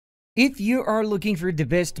If you are looking for the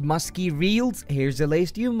best musky reels, here's a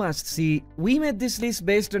list you must see. We made this list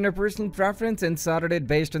based on our personal preference and sorted it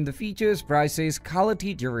based on the features, prices,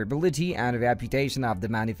 quality, durability, and reputation of the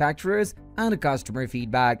manufacturers and customer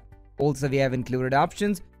feedback. Also, we have included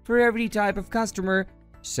options for every type of customer.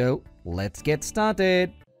 So, let's get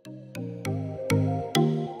started.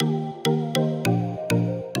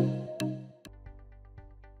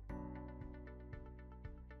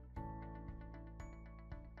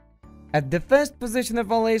 At the first position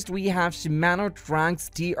of our list, we have Shimano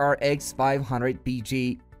Tranx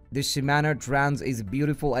TRX500PG. The Shimano Tranx is a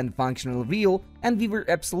beautiful and functional reel, and we were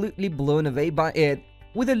absolutely blown away by it.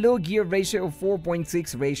 With a low gear ratio of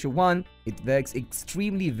 4.6:1, it works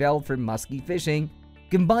extremely well for musky fishing.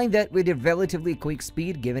 Combine that with a relatively quick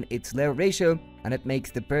speed given its low ratio, and it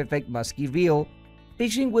makes the perfect musky reel.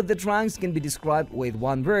 Fishing with the Tranx can be described with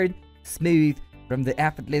one word: smooth. From the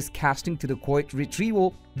effortless casting to the quick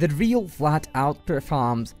retrieval, the reel flat out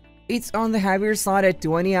performs. It's on the heavier side at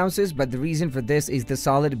 20 ounces, but the reason for this is the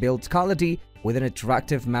solid build quality with an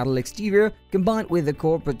attractive metal exterior combined with the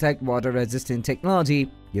Core Protect water-resistant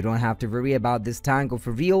technology. You don't have to worry about this tank of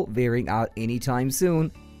a reel wearing out anytime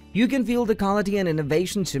soon. You can feel the quality and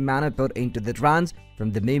innovation Shimano put into the Tranx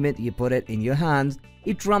from the moment you put it in your hands.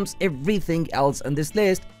 It trumps everything else on this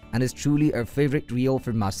list and is truly our favorite reel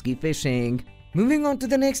for musky fishing. Moving on to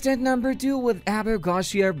the next at number 2 with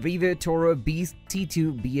Garcia Revo Toro Beast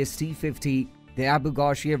T2 BST50. The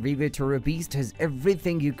Garcia Revo Toro Beast has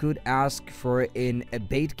everything you could ask for in a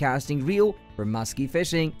bait casting reel for musky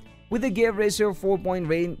fishing. With a gear ratio of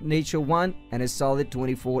 4.1 and a solid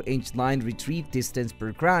 24-inch line retrieve distance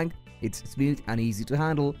per crank, it's smooth and easy to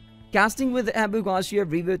handle. Casting with the Garcia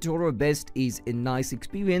Revo Toro Beast is a nice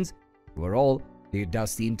experience. Overall, there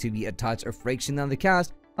does seem to be a touch of friction on the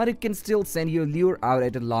cast, but it can still send your lure out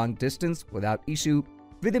at a long distance without issue.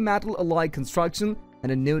 With a metal alloy construction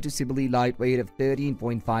and a noticeably light weight of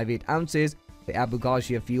 13.58 ounces, the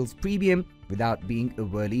Garcia feels premium without being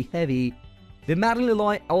overly heavy. The metal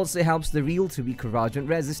alloy also helps the reel to be corrosion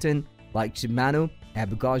resistant. Like Shimano,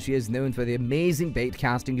 Garcia is known for the amazing bait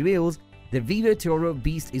casting reels. The Revo Toro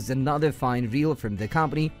Beast is another fine reel from the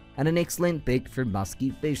company and an excellent pick for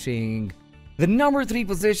musky fishing. The number 3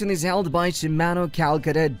 position is held by Shimano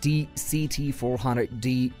Calcutta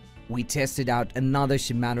DCT400D. We tested out another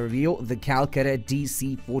Shimano reel, the Calcutta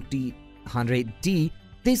DC4000D.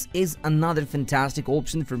 This is another fantastic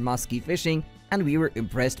option for musky fishing, and we were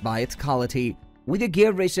impressed by its quality. With a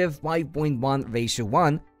gear ratio of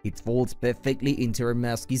 5.1:1, it folds perfectly into our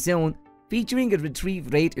musky zone. Featuring a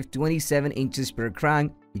retrieve rate of 27 inches per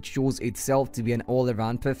crank, it shows itself to be an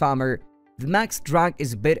all-around performer. The max drag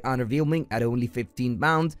is a bit underwhelming at only 15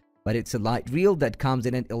 pounds, but it's a light reel that comes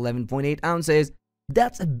in at 11.8 ounces.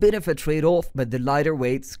 That's a bit of a trade-off, but the lighter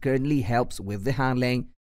weight certainly helps with the handling.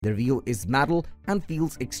 The reel is metal and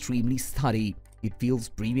feels extremely sturdy. It feels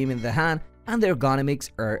premium in the hand, and the ergonomics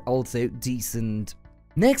are also decent.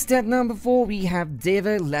 Next at number 4, we have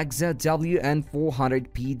Daiwa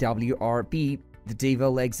LEXA-WN400PWR-P. The Daiwa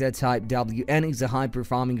LEXA Type WN is a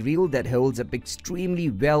high-performing reel that holds up extremely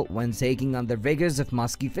well when taking on the rigors of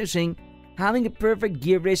musky fishing. Having a perfect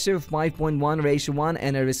gear ratio of 5.1:1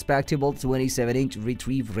 and a respectable 27-inch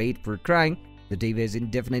retrieve rate per crank, the Daiwa is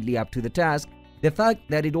indefinitely up to the task. The fact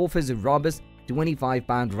that it offers a robust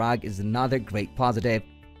 25-pound drag is another great positive.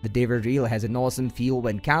 The Daiwa reel has an awesome feel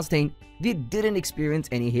when casting. We didn't experience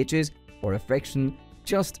any hitches or a friction,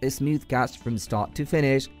 just a smooth cast from start to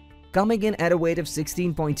finish. Coming in at a weight of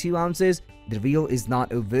 16.2 ounces, the reel is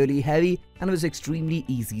not overly heavy and was extremely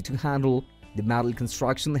easy to handle. The metal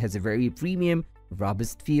construction has a very premium,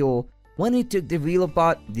 robust feel. When we took the reel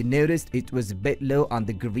apart, we noticed it was a bit low on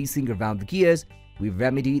the greasing around the gears. We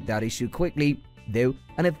remedied that issue quickly, though,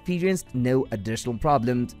 and experienced no additional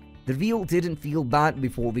problems. The reel didn't feel bad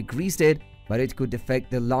before we greased it, but it could affect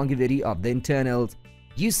the longevity of the internals.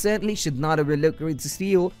 You certainly should not overlook its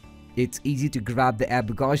feel. It's easy to grab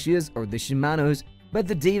the Garcias or the Shimanos, but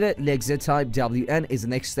the Daiwa LEXA Type WN is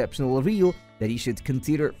an exceptional reel that you should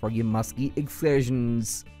consider for your musky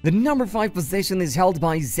excursions. The number 5 position is held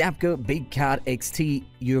by Zebco Big Cat XT.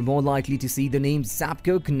 You're more likely to see the name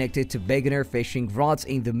Zebco connected to beginner fishing rods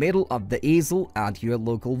in the middle of the easel at your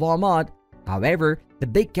local Walmart. However, the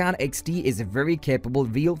Big Cat XT is a very capable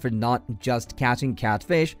reel for not just catching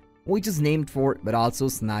catfish, which is named for, but also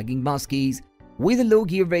snagging muskies. With a low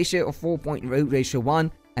gear ratio of 4.0:1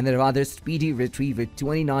 and a rather speedy retrieve at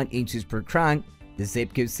 29 inches per crank, the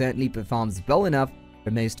Zebco certainly performs well enough for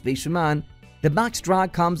most fishermen. The max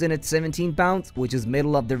drag comes in at 17 pounds, which is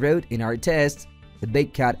middle of the road in our tests. The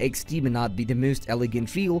Big Cat XT may not be the most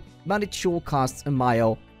elegant reel, but it sure costs a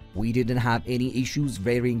mile. we didn't have any issues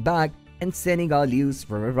rearing back and sending our lures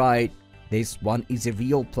for a ride. This one is a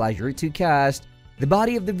real pleasure to cast. The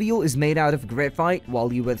body of the reel is made out of graphite,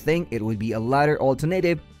 while you would think it would be a lighter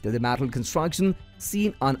alternative to the metal construction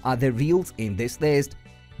seen on other reels in this list.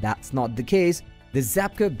 That's not the case. The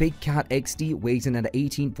Zebco Big Cat XT weighs in at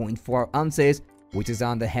 18.4 ounces, which is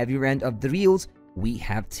on the heavier end of the reels we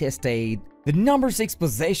have tested. The number 6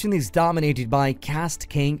 position is dominated by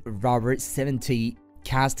KastKing Rover 70.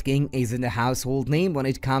 KastKing isn't a household name when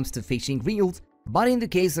it comes to fishing reels, but in the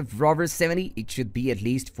case of Rover 70, it should be at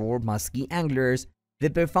least for musky anglers. The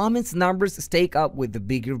performance numbers stack up with the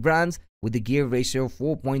bigger brands, with a gear ratio of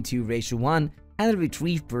 4.2:1 and a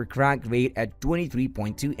retrieve per crank rate at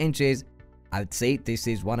 23.2 inches. I would say this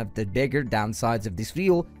is one of the bigger downsides of this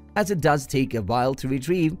reel, as it does take a while to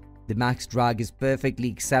retrieve. The max drag is perfectly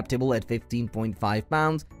acceptable at 15.5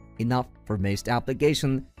 pounds, enough for most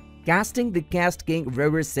applications. Casting the KastKing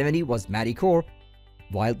Rover 70 was mediocre.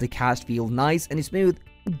 While the cast feels nice and smooth,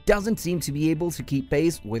 it doesn't seem to be able to keep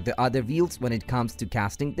pace with the other reels when it comes to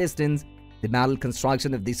casting distance. The metal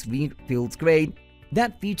construction of this reel feels great.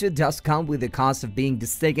 That feature does come with the cost of being the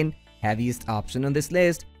second heaviest option on this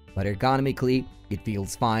list, but ergonomically, it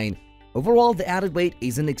feels fine. Overall, the added weight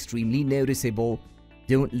isn't extremely noticeable.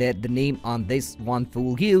 Don't let the name on this one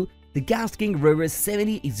fool you. The KastKing Rover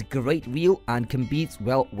 70 is a great reel and competes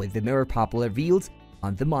well with the more popular reels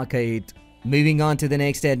on the market. Moving on to the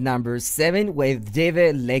next at number 7 with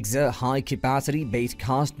Daiwa LEXA high-capacity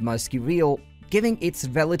Baitcast Musky Reel. Given its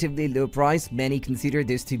relatively low price, many consider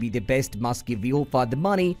this to be the best musky reel for the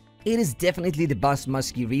money. It is definitely the best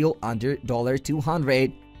musky reel under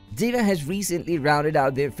 $200. Daiwa has recently rounded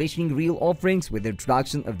out their fishing reel offerings with the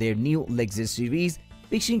introduction of their new LEXA series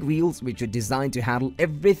fishing reels, which are designed to handle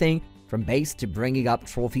everything from bass to bringing up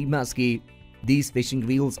trophy muskie. These fishing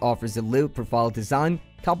reels offers a low-profile design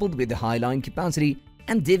coupled with a high line capacity,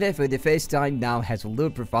 and Daiwa for the first time now has a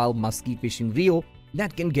low-profile musky fishing reel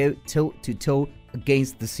that can go toe-to-toe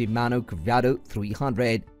against the Shimano Corvalus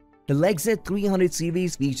 300. The LEXA 300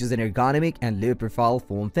 series features an ergonomic and low-profile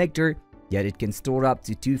form factor, yet it can store up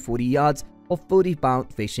to 240 yards of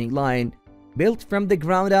 40-pound fishing line. Built from the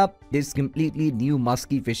ground up, this completely new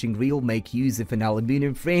musky fishing reel makes use of an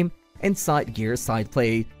aluminum frame and side gear side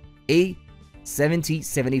plate, a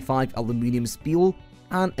 70-75 aluminum spool,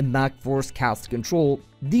 and a MagForce cast control.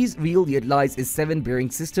 These reel utilize a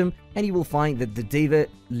 7-bearing system, and you will find that the Daiwa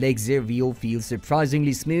LEXA reel feels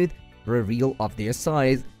surprisingly smooth for a reel of their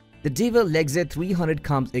size. The Daiwa LEXA 300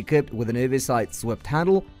 comes equipped with an oversized swept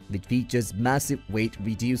handle, which features massive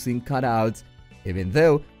weight-reducing cutouts. Even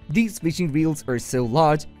though these fishing reels are so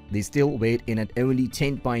large, they still weigh in at only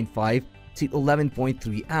 10.5 to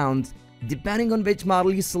 11.3 ounces. Depending on which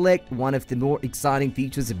model you select, one of the more exciting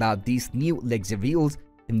features about these new LEXA reels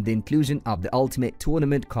is the inclusion of the Ultimate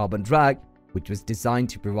Tournament Carbon Drag, which was designed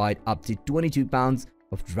to provide up to 22 pounds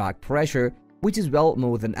of drag pressure, which is well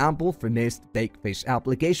more than ample for most big fish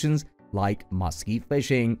applications like musky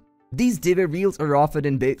fishing. These Daiwa reels are offered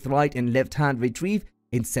in both right and left-hand retrieve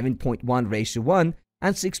in 7.1:1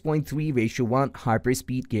 and 6.3:1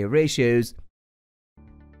 hyperspeed gear ratios.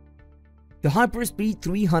 The Hyperspeed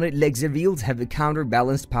 300 LEXA reels have a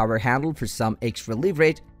counterbalanced power handle for some extra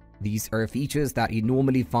leverage. These are features that you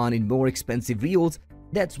normally find in more expensive reels.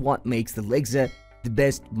 That's what makes the LEXA the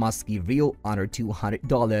best musky reel under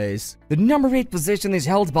 $200. The number 8 position is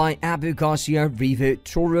held by Garcia Revo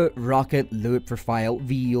Toro Rocket Low Profile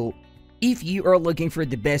Reel. If you are looking for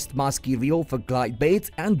the best musky reel for glide baits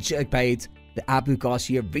and jerkbaits, the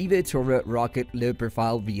Garcia Revo Toro Rocket Low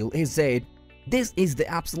Profile Reel is it. This is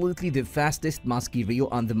absolutely the fastest musky reel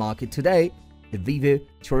on the market today. The Revo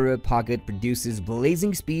Toro Pocket produces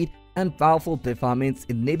blazing speed and powerful performance,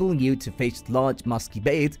 enabling you to fish large musky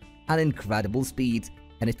baits at incredible speeds,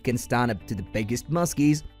 and it can stand up to the biggest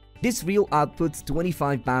muskies. This reel outputs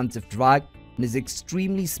 25 pounds of drag and is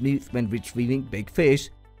extremely smooth when retrieving big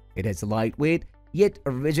fish. It has a lightweight yet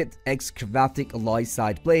a rigid excavatic alloy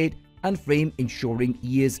side plate and frame, ensuring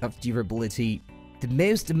years of durability. The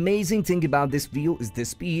most amazing thing about this reel is the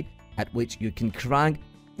speed at which you can crank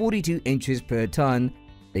 42 inches per ton.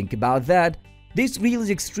 Think about that. This reel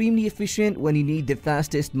is extremely efficient when you need the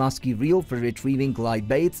fastest musky reel for retrieving glide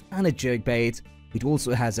baits and a jerkbait. It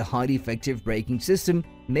also has a highly effective braking system,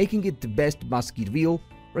 making it the best musky reel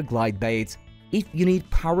for glide baits. If you need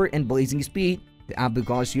power and blazing speed, the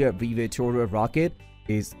Garcia Revo Toro Rocket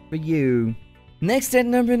is for you. Next at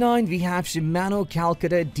number 9, we have Shimano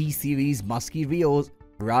Calcutta D-Series Musky Reels.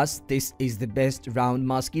 For us, this is the best round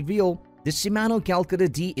musky reel. The Shimano Calcutta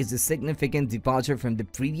D is a significant departure from the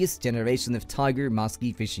previous generation of Tiger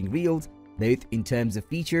musky fishing reels, both in terms of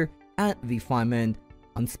feature and refinement.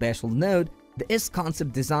 On special note, the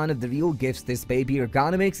S-concept design of the reel gives this baby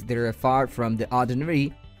ergonomics that are far from the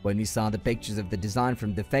ordinary. When we saw the pictures of the design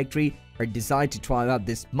from the factory, our design to try out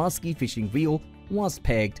this Musky fishing reel was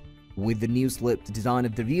picked. With the new sloped design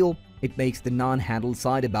of the reel, it makes the non-handle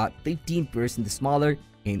side about 15% smaller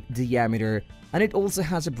in diameter, and it also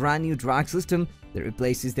has a brand new drag system that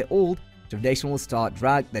replaces the old traditional start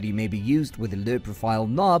drag that may be used with a low profile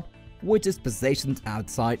knob, which is positioned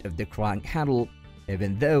outside of the crank handle.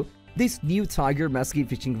 Even though this new Tiger Musky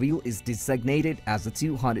fishing reel is designated as a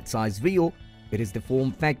 200 size reel, it is the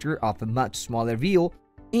form factor of a much smaller reel.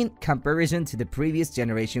 In comparison to the previous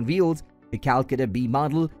generation reels, the Calcutta B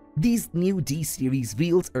model, these new D series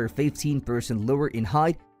reels are 15% lower in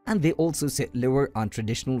height, and they also sit lower on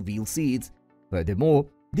traditional reel seats. Furthermore,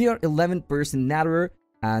 they are 11% narrower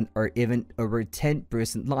and are even over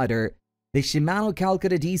 10% lighter. The Shimano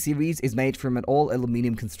Calcutta D series is made from an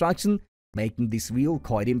all-aluminum construction, making this reel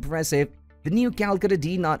quite impressive. The new Calcutta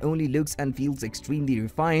D not only looks and feels extremely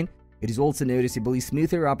refined, it is also noticeably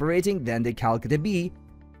smoother operating than the Calcutta B,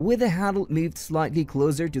 with the handle moved slightly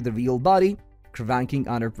closer to the reel body. Cranking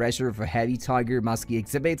under pressure for heavy Tiger Musky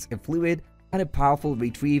exhibits a fluid and a powerful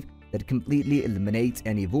retrieve that completely eliminates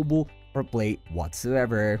any wobble or play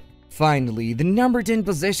whatsoever. Finally, the number 10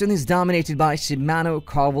 position is dominated by Shimano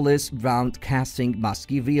Corvalus round casting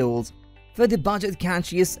musky reels. For the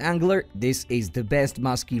budget-conscious angler, this is the best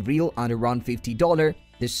musky reel under around $50,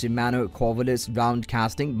 the Shimano Corvalus round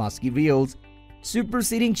casting musky reels.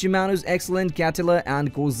 Superseding Shimano's excellent Catella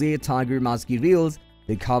and Garcia Tiger musky reels,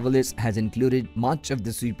 the Corvalus has included much of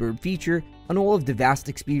the superb feature and all of the vast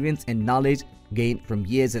experience and knowledge gained from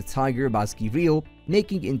years of Tiger musky reel,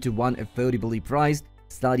 making it into one affordably priced,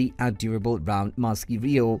 sturdy and durable round musky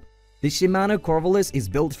reel. The Shimano Corvalus is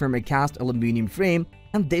built from a cast aluminum frame,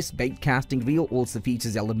 and this bait casting reel also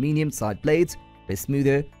features aluminum side plates for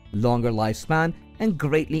smoother, longer lifespan and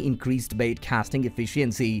greatly increased bait casting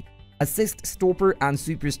efficiency. Assist stopper and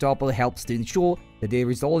super stopper helps to ensure that there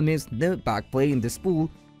is almost no backplay in the spool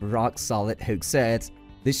for rock-solid hook sets.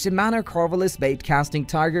 The Shimano Corvalus bait casting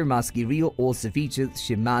Tiger musky reel also features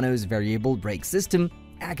Shimano's variable brake system,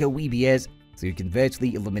 Echo EBS, so you can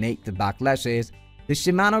virtually eliminate the backlashes. The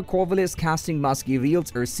Shimano Corvalus casting musky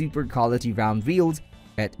reels are super quality round reels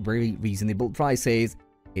at very reasonable prices.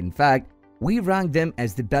 In fact, we rank them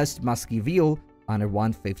as the best musky reel under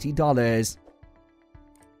 $150.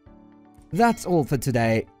 That's all for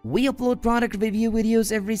today. We upload product review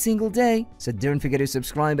videos every single day, so don't forget to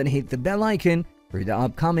subscribe and hit the bell icon for the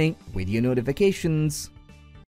upcoming video notifications.